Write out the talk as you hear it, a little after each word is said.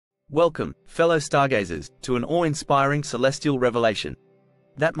Welcome, fellow stargazers, to an awe-inspiring celestial revelation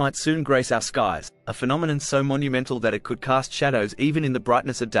that might soon grace our skies, a phenomenon so monumental that it could cast shadows even in the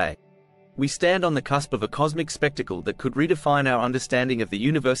brightness of day. We stand on the cusp of a cosmic spectacle that could redefine our understanding of the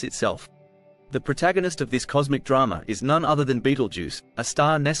universe itself. The protagonist of this cosmic drama is none other than Betelgeuse, a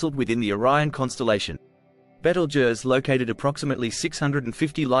star nestled within the Orion constellation. Betelgeuse, located approximately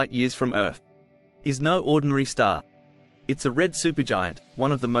 650 light-years from Earth, is no ordinary star. It's a red supergiant,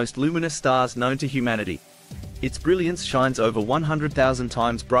 one of the most luminous stars known to humanity. Its brilliance shines over 100,000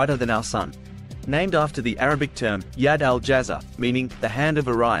 times brighter than our Sun. Named after the Arabic term, Yad al-Jazza, meaning the hand of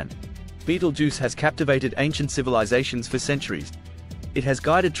Orion, Betelgeuse has captivated ancient civilizations for centuries. It has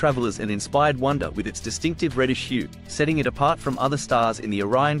guided travelers and inspired wonder with its distinctive reddish hue, setting it apart from other stars in the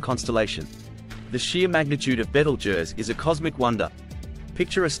Orion constellation. The sheer magnitude of Betelgeuse is a cosmic wonder.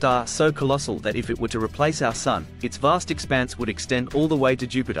 Picture a star so colossal that if it were to replace our Sun, its vast expanse would extend all the way to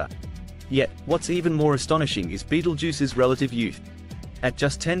Jupiter. Yet, what's even more astonishing is Betelgeuse's relative youth. At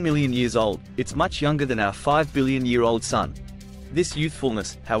just 10 million years old, it's much younger than our 5 billion-year-old Sun. This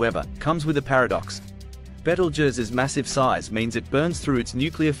youthfulness, however, comes with a paradox. Betelgeuse's massive size means it burns through its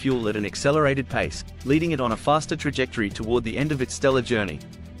nuclear fuel at an accelerated pace, leading it on a faster trajectory toward the end of its stellar journey.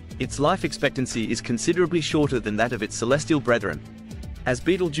 Its life expectancy is considerably shorter than that of its celestial brethren. As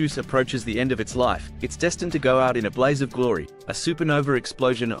Betelgeuse approaches the end of its life, it's destined to go out in a blaze of glory, a supernova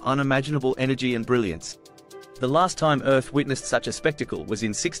explosion of unimaginable energy and brilliance. The last time Earth witnessed such a spectacle was in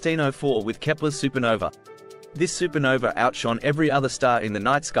 1604 with Kepler's supernova. This supernova outshone every other star in the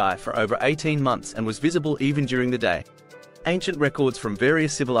night sky for over 18 months and was visible even during the day. Ancient records from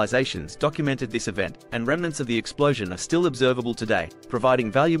various civilizations documented this event, and remnants of the explosion are still observable today,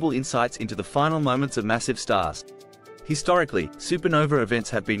 providing valuable insights into the final moments of massive stars. Historically, supernova events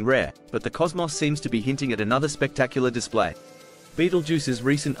have been rare, but the cosmos seems to be hinting at another spectacular display. Betelgeuse's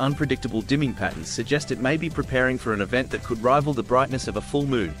recent unpredictable dimming patterns suggest it may be preparing for an event that could rival the brightness of a full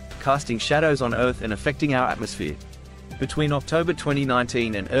moon, casting shadows on Earth and affecting our atmosphere. Between October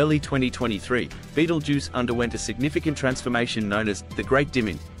 2019 and early 2023, Betelgeuse underwent a significant transformation known as the Great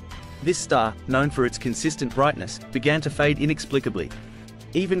Dimming. This star, known for its consistent brightness, began to fade inexplicably.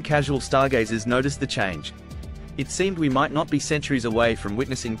 Even casual stargazers noticed the change. It seemed we might not be centuries away from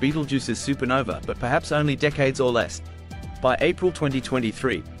witnessing Betelgeuse's supernova, but perhaps only decades or less. By April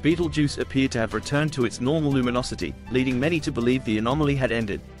 2023, Betelgeuse appeared to have returned to its normal luminosity, leading many to believe the anomaly had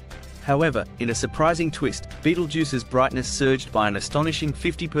ended. However, in a surprising twist, Betelgeuse's brightness surged by an astonishing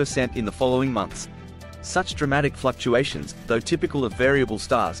 50% in the following months. Such dramatic fluctuations, though typical of variable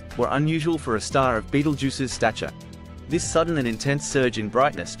stars, were unusual for a star of Betelgeuse's stature. This sudden and intense surge in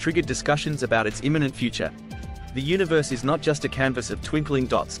brightness triggered discussions about its imminent future. The universe is not just a canvas of twinkling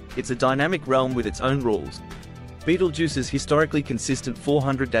dots, it's a dynamic realm with its own rules. Betelgeuse's historically consistent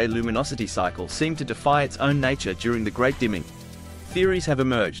 400-day luminosity cycle seemed to defy its own nature during the Great Dimming. Theories have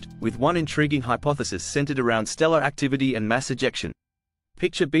emerged, with one intriguing hypothesis centered around stellar activity and mass ejection.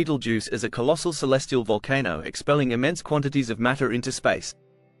 Picture Betelgeuse as a colossal celestial volcano expelling immense quantities of matter into space.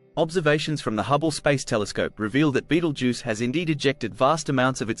 Observations from the Hubble Space Telescope reveal that Betelgeuse has indeed ejected vast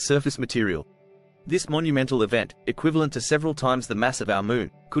amounts of its surface material. This monumental event, equivalent to several times the mass of our Moon,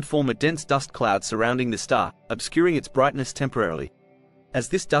 could form a dense dust cloud surrounding the star, obscuring its brightness temporarily. As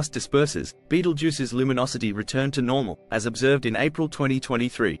this dust disperses, Betelgeuse's luminosity returned to normal, as observed in April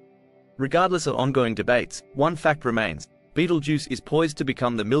 2023. Regardless of ongoing debates, one fact remains: Betelgeuse is poised to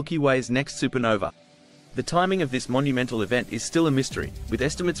become the Milky Way's next supernova. The timing of this monumental event is still a mystery, with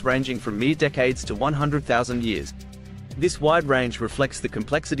estimates ranging from mere decades to 100,000 years. This wide range reflects the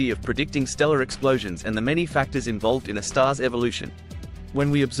complexity of predicting stellar explosions and the many factors involved in a star's evolution. When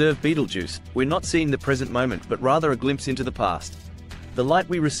we observe Betelgeuse, we're not seeing the present moment but rather a glimpse into the past. The light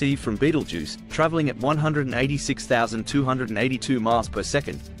we receive from Betelgeuse, traveling at 186,282 miles per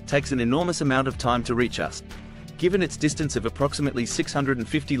second, takes an enormous amount of time to reach us. Given its distance of approximately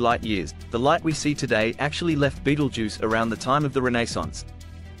 650 light-years, the light we see today actually left Betelgeuse around the time of the Renaissance.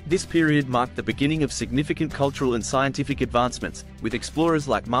 This period marked the beginning of significant cultural and scientific advancements, with explorers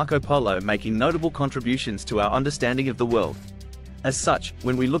like Marco Polo making notable contributions to our understanding of the world. As such,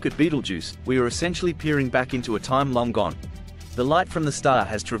 when we look at Betelgeuse, we are essentially peering back into a time long gone. The light from the star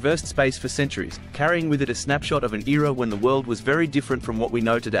has traversed space for centuries, carrying with it a snapshot of an era when the world was very different from what we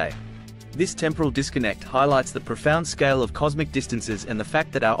know today. This temporal disconnect highlights the profound scale of cosmic distances and the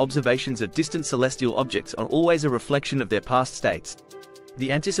fact that our observations of distant celestial objects are always a reflection of their past states.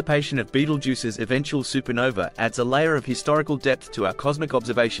 The anticipation of Betelgeuse's eventual supernova adds a layer of historical depth to our cosmic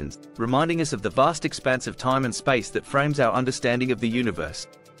observations, reminding us of the vast expanse of time and space that frames our understanding of the universe.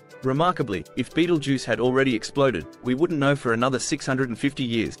 Remarkably, if Betelgeuse had already exploded, we wouldn't know for another 650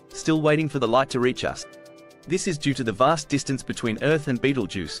 years, still waiting for the light to reach us. This is due to the vast distance between Earth and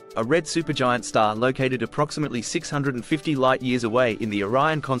Betelgeuse, a red supergiant star located approximately 650 light-years away in the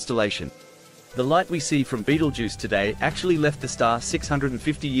Orion constellation. The light we see from Betelgeuse today actually left the star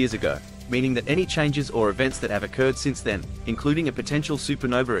 650 years ago, meaning that any changes or events that have occurred since then, including a potential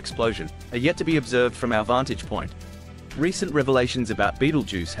supernova explosion, are yet to be observed from our vantage point. Recent revelations about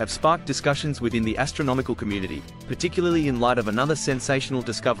Betelgeuse have sparked discussions within the astronomical community, particularly in light of another sensational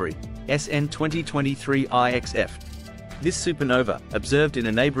discovery, SN 2023 IXF. This supernova, observed in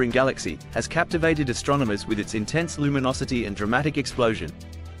a neighboring galaxy, has captivated astronomers with its intense luminosity and dramatic explosion.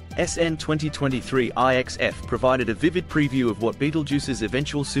 SN 2023 IXF provided a vivid preview of what Betelgeuse's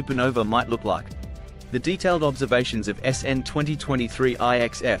eventual supernova might look like. The detailed observations of SN 2023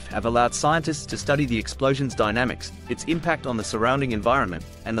 IXF have allowed scientists to study the explosion's dynamics, its impact on the surrounding environment,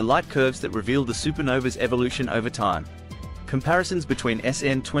 and the light curves that reveal the supernova's evolution over time. Comparisons between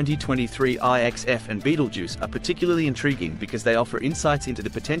SN 2023 IXF and Betelgeuse are particularly intriguing because they offer insights into the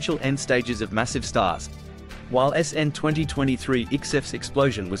potential end stages of massive stars. While SN 2023 IXF's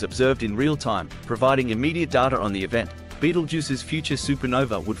explosion was observed in real time, providing immediate data on the event, Betelgeuse's future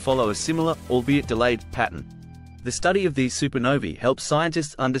supernova would follow a similar, albeit delayed, pattern. The study of these supernovae helps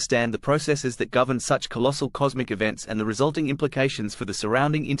scientists understand the processes that govern such colossal cosmic events and the resulting implications for the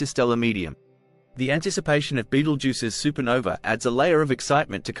surrounding interstellar medium. The anticipation of Betelgeuse's supernova adds a layer of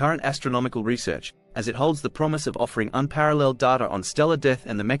excitement to current astronomical research, as it holds the promise of offering unparalleled data on stellar death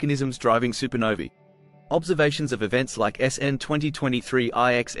and the mechanisms driving supernovae. Observations of events like SN 2023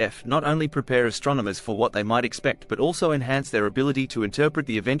 IXF not only prepare astronomers for what they might expect but also enhance their ability to interpret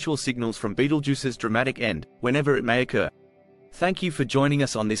the eventual signals from Betelgeuse's dramatic end, whenever it may occur. Thank you for joining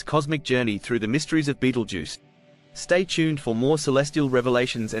us on this cosmic journey through the mysteries of Betelgeuse. Stay tuned for more celestial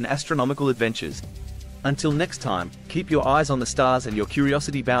revelations and astronomical adventures. Until next time, keep your eyes on the stars and your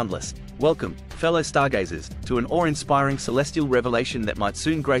curiosity boundless. Welcome, fellow stargazers, to an awe-inspiring celestial revelation that might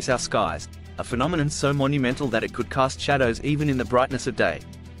soon grace our skies. A phenomenon so monumental that it could cast shadows even in the brightness of day.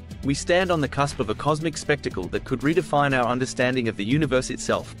 We stand on the cusp of a cosmic spectacle that could redefine our understanding of the universe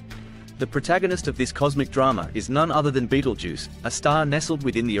itself. The protagonist of this cosmic drama is none other than Betelgeuse, a star nestled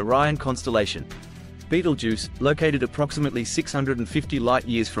within the Orion constellation. Betelgeuse, located approximately 650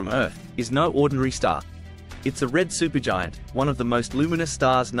 light-years from Earth, is no ordinary star. It's a red supergiant, one of the most luminous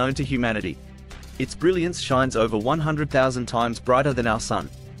stars known to humanity. Its brilliance shines over 100,000 times brighter than our Sun.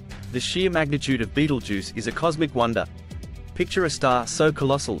 The sheer magnitude of Betelgeuse is a cosmic wonder. Picture a star so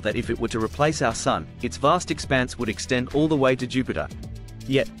colossal that if it were to replace our Sun, its vast expanse would extend all the way to Jupiter.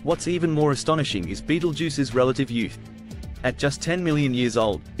 Yet, what's even more astonishing is Betelgeuse's relative youth. At just 10 million years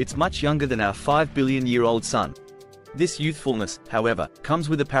old, it's much younger than our 5 billion-year-old Sun. This youthfulness, however, comes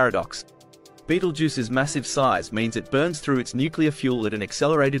with a paradox. Betelgeuse's massive size means it burns through its nuclear fuel at an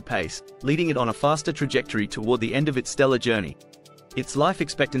accelerated pace, leading it on a faster trajectory toward the end of its stellar journey. Its life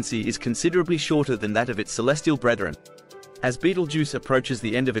expectancy is considerably shorter than that of its celestial brethren. As Betelgeuse approaches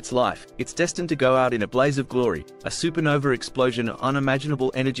the end of its life, it's destined to go out in a blaze of glory, a supernova explosion of unimaginable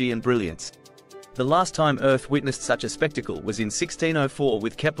energy and brilliance. The last time Earth witnessed such a spectacle was in 1604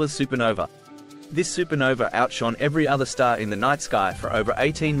 with Kepler's supernova. This supernova outshone every other star in the night sky for over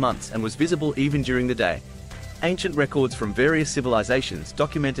 18 months and was visible even during the day. Ancient records from various civilizations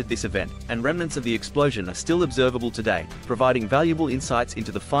documented this event, and remnants of the explosion are still observable today, providing valuable insights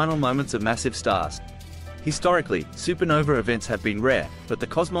into the final moments of massive stars. Historically, supernova events have been rare, but the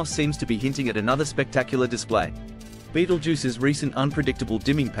cosmos seems to be hinting at another spectacular display. Betelgeuse's recent unpredictable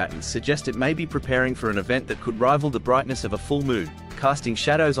dimming patterns suggest it may be preparing for an event that could rival the brightness of a full moon, casting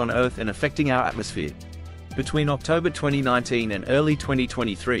shadows on Earth and affecting our atmosphere. Between October 2019 and early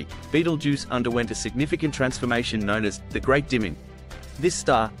 2023, Betelgeuse underwent a significant transformation known as the Great Dimming. This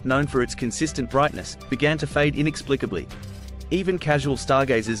star, known for its consistent brightness, began to fade inexplicably. Even casual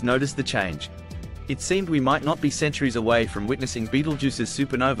stargazers noticed the change. It seemed we might not be centuries away from witnessing Betelgeuse's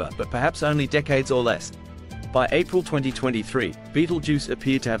supernova, but perhaps only decades or less. By April 2023, Betelgeuse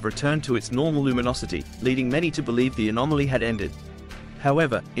appeared to have returned to its normal luminosity, leading many to believe the anomaly had ended.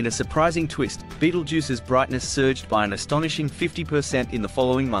 However, in a surprising twist, Betelgeuse's brightness surged by an astonishing 50% in the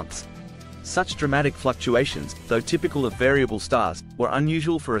following months. Such dramatic fluctuations, though typical of variable stars, were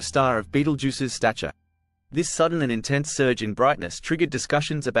unusual for a star of Betelgeuse's stature. This sudden and intense surge in brightness triggered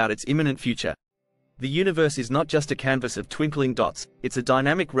discussions about its imminent future. The universe is not just a canvas of twinkling dots, it's a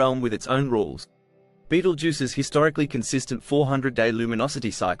dynamic realm with its own rules. Betelgeuse's historically consistent 400-day luminosity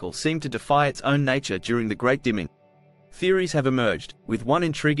cycle seemed to defy its own nature during the Great Dimming. Theories have emerged, with one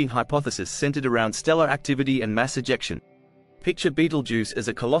intriguing hypothesis centered around stellar activity and mass ejection. Picture Betelgeuse as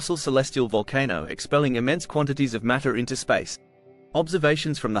a colossal celestial volcano expelling immense quantities of matter into space.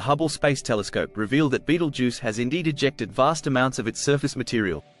 Observations from the Hubble Space Telescope reveal that Betelgeuse has indeed ejected vast amounts of its surface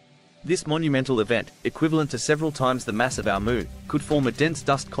material. This monumental event, equivalent to several times the mass of our Moon, could form a dense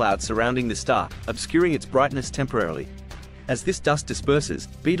dust cloud surrounding the star, obscuring its brightness temporarily. As this dust disperses,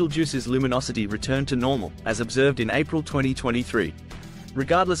 Betelgeuse's luminosity returned to normal, as observed in April 2023.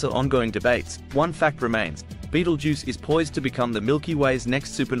 Regardless of ongoing debates, one fact remains: Betelgeuse is poised to become the Milky Way's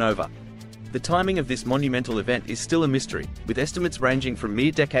next supernova. The timing of this monumental event is still a mystery, with estimates ranging from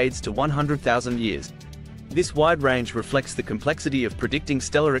mere decades to 100,000 years. This wide range reflects the complexity of predicting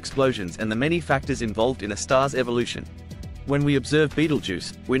stellar explosions and the many factors involved in a star's evolution. When we observe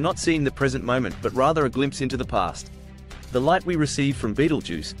Betelgeuse, we're not seeing the present moment but rather a glimpse into the past. The light we receive from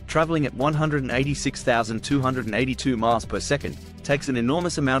Betelgeuse, traveling at 186,282 miles per second, takes an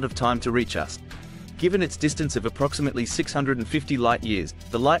enormous amount of time to reach us. Given its distance of approximately 650 light-years,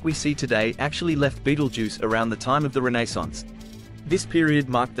 the light we see today actually left Betelgeuse around the time of the Renaissance. This period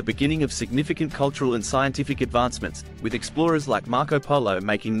marked the beginning of significant cultural and scientific advancements, with explorers like Marco Polo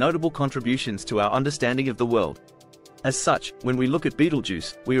making notable contributions to our understanding of the world. As such, when we look at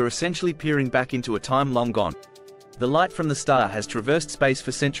Betelgeuse, we are essentially peering back into a time long gone. The light from the star has traversed space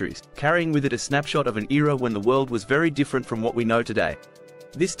for centuries, carrying with it a snapshot of an era when the world was very different from what we know today.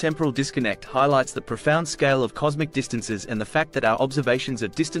 This temporal disconnect highlights the profound scale of cosmic distances and the fact that our observations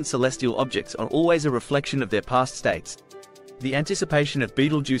of distant celestial objects are always a reflection of their past states. The anticipation of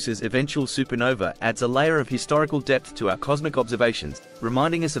Betelgeuse's eventual supernova adds a layer of historical depth to our cosmic observations,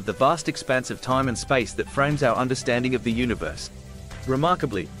 reminding us of the vast expanse of time and space that frames our understanding of the universe.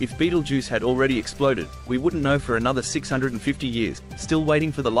 Remarkably, if Betelgeuse had already exploded, we wouldn't know for another 650 years, still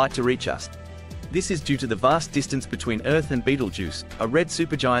waiting for the light to reach us. This is due to the vast distance between Earth and Betelgeuse, a red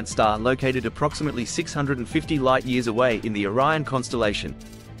supergiant star located approximately 650 light-years away in the Orion constellation.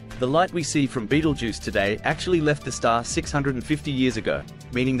 The light we see from Betelgeuse today actually left the star 650 years ago,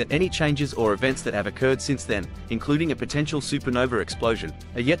 meaning that any changes or events that have occurred since then, including a potential supernova explosion,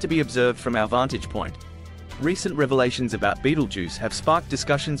 are yet to be observed from our vantage point. Recent revelations about Betelgeuse have sparked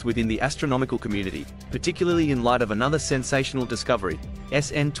discussions within the astronomical community, particularly in light of another sensational discovery,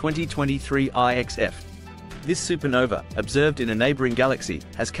 SN 2023 IXF. This supernova, observed in a neighboring galaxy,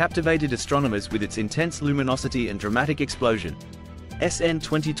 has captivated astronomers with its intense luminosity and dramatic explosion. SN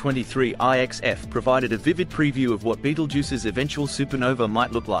 2023 IXF provided a vivid preview of what Betelgeuse's eventual supernova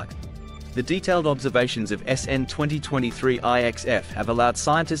might look like. The detailed observations of SN 2023 IXF have allowed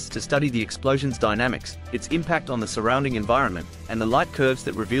scientists to study the explosion's dynamics, its impact on the surrounding environment, and the light curves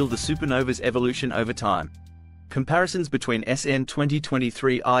that reveal the supernova's evolution over time. Comparisons between SN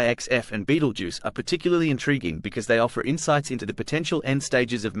 2023 IXF and Betelgeuse are particularly intriguing because they offer insights into the potential end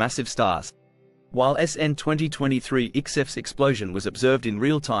stages of massive stars. While SN 2023 IXF's explosion was observed in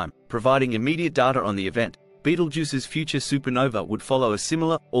real time, providing immediate data on the event, Betelgeuse's future supernova would follow a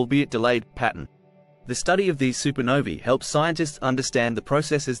similar, albeit delayed, pattern. The study of these supernovae helps scientists understand the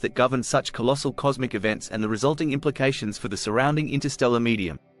processes that govern such colossal cosmic events and the resulting implications for the surrounding interstellar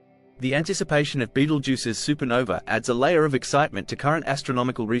medium. The anticipation of Betelgeuse's supernova adds a layer of excitement to current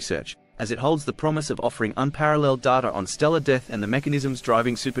astronomical research, as it holds the promise of offering unparalleled data on stellar death and the mechanisms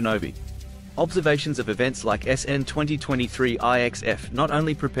driving supernovae. Observations of events like SN 2023 IXF not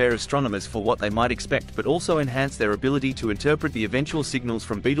only prepare astronomers for what they might expect but also enhance their ability to interpret the eventual signals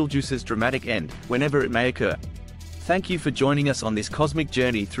from Betelgeuse's dramatic end, whenever it may occur. Thank you for joining us on this cosmic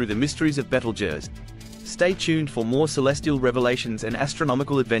journey through the mysteries of Betelgeuse. Stay tuned for more celestial revelations and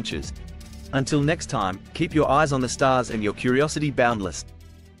astronomical adventures. Until next time, keep your eyes on the stars and your curiosity boundless.